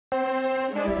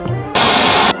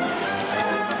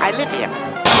I live here.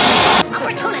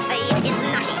 Opportunity is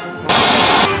nothing.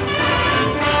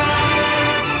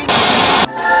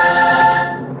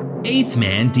 8th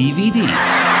Man DVD.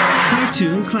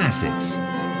 Cartoon Classics.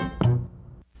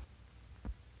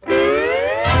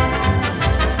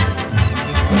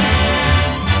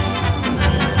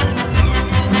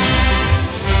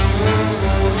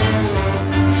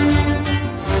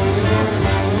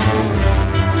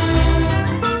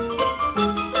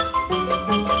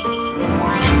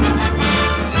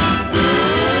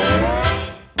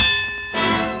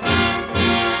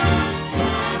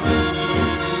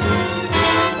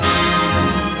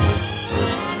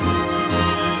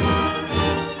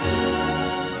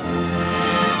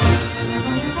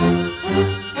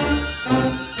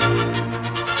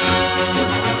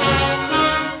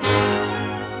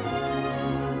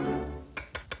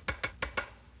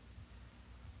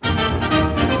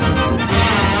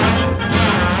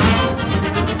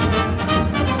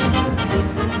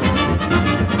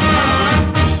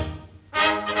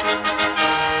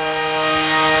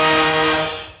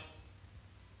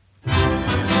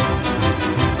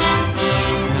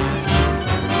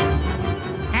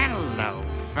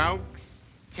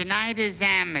 Tonight is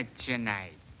Amateur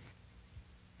Night.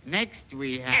 Next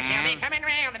we have... She'll be coming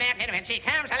round the mountain when she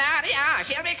comes along. Yeah,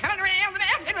 she'll be coming round the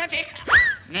mountain when she...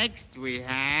 Next we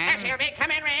have... She'll be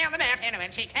coming round the mountain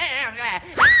when she comes along.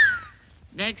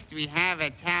 Next we have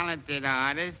a talented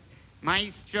artist,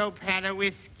 Maestro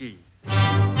Padawisky.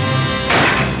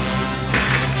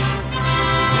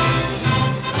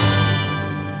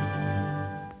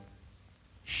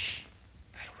 Shh.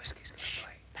 Padawisky's gonna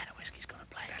play. Padawisky's gonna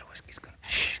play. Padawisky's gonna play.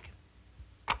 Shh.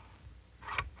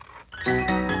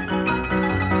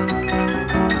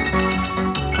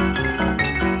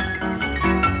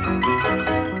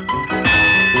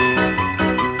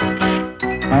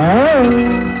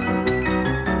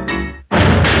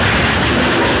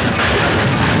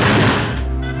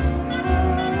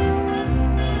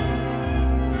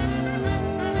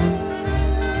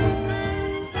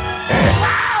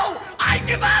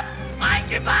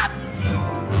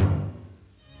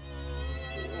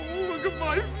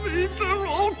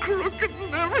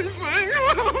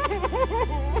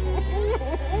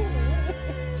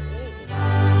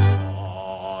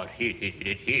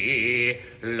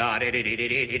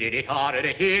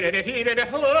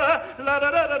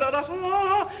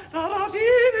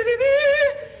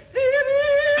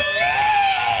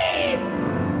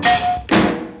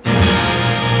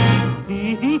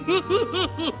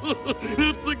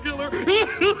 It's a killer.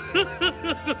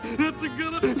 It's a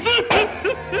killer.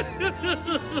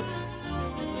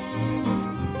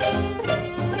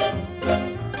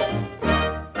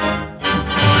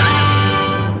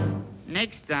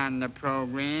 Next on the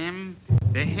program,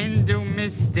 the Hindu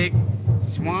mystic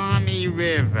Swami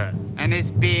River and his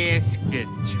basket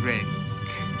trick.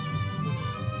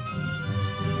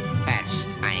 First,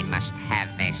 I must have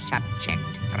a subject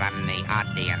from the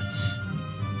audience.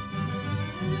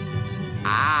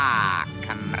 Ah,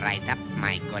 come right up,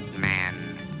 my good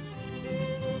man.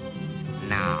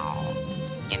 Now,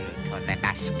 into the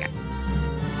basket.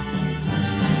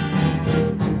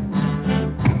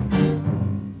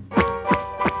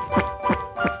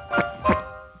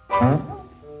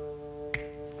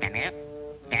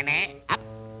 Penny, up,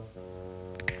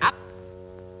 up.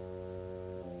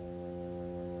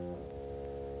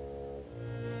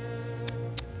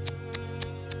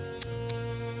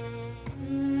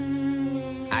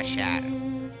 Usher,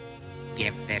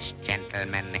 give this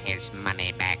gentleman his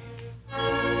money back.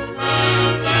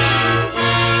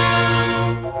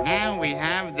 Now we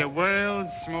have the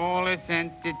world's smallest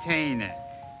entertainer,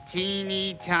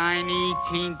 teeny tiny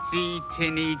teensy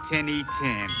tinny tinny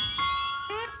Tim.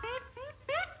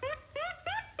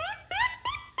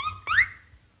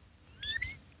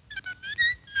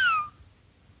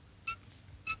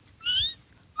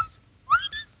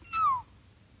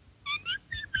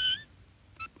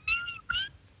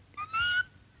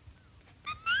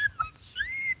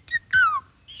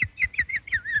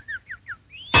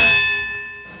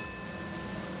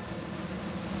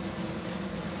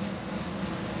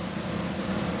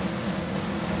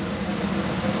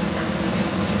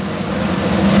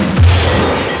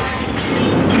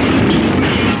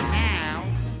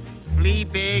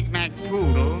 Big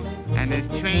McPoodle and his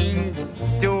trained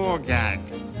dog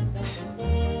act.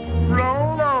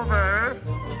 Roll over.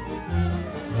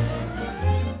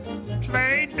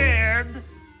 Play dead.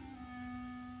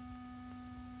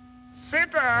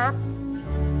 Sit up.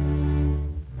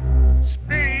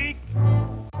 Speak.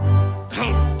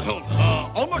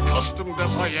 Unaccustomed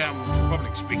as I am to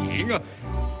public speaking,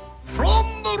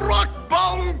 from the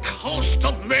rock-bound coast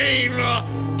of Maine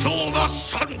to the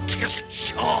sun-kissed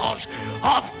shores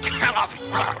of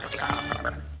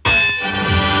California.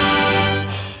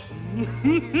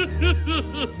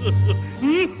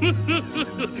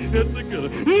 That's a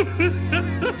good one.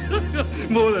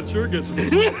 Boy, that sure gets me.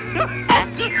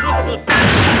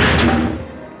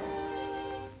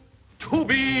 To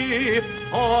be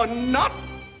or not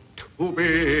to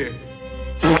be.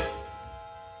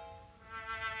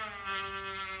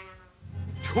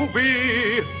 To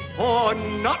be or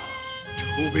not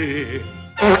to be.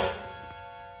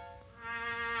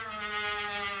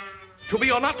 To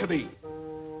be or not to be.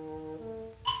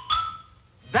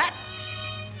 That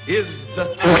is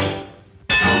the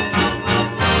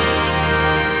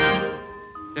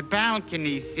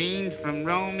balcony scene from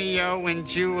Romeo and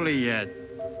Juliet.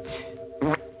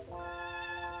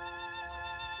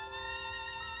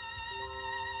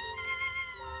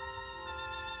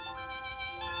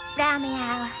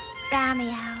 Romeo,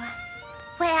 Romeo,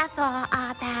 wherefore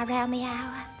art thou, Romeo?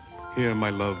 Here, my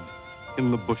love, in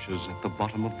the bushes at the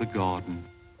bottom of the garden.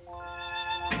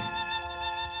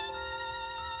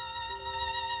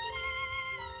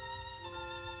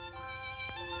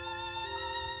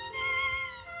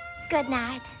 Good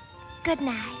night, good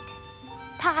night.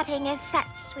 Parting is such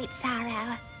sweet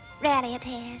sorrow, really it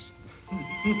is.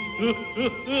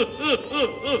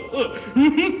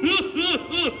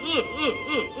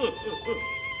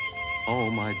 Oh,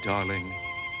 my darling,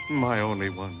 my only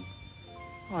one.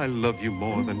 I love you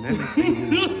more than anything.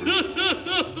 This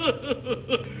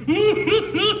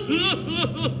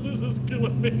is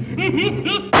killing me.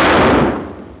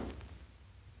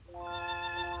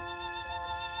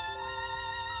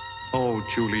 Oh,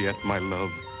 Juliet, my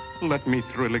love, let me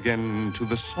thrill again to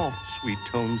the soft, sweet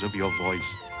tones of your voice.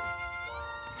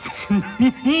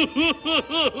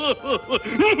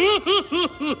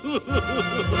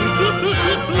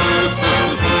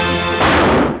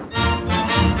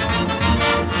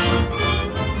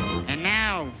 And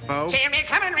now, folks, Hear me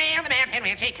coming round the mountain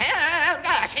when she comes.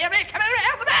 Gosh, hear me coming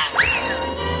round the mountain.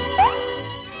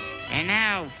 and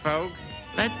now, folks,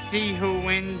 let's see who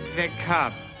wins the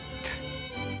cup.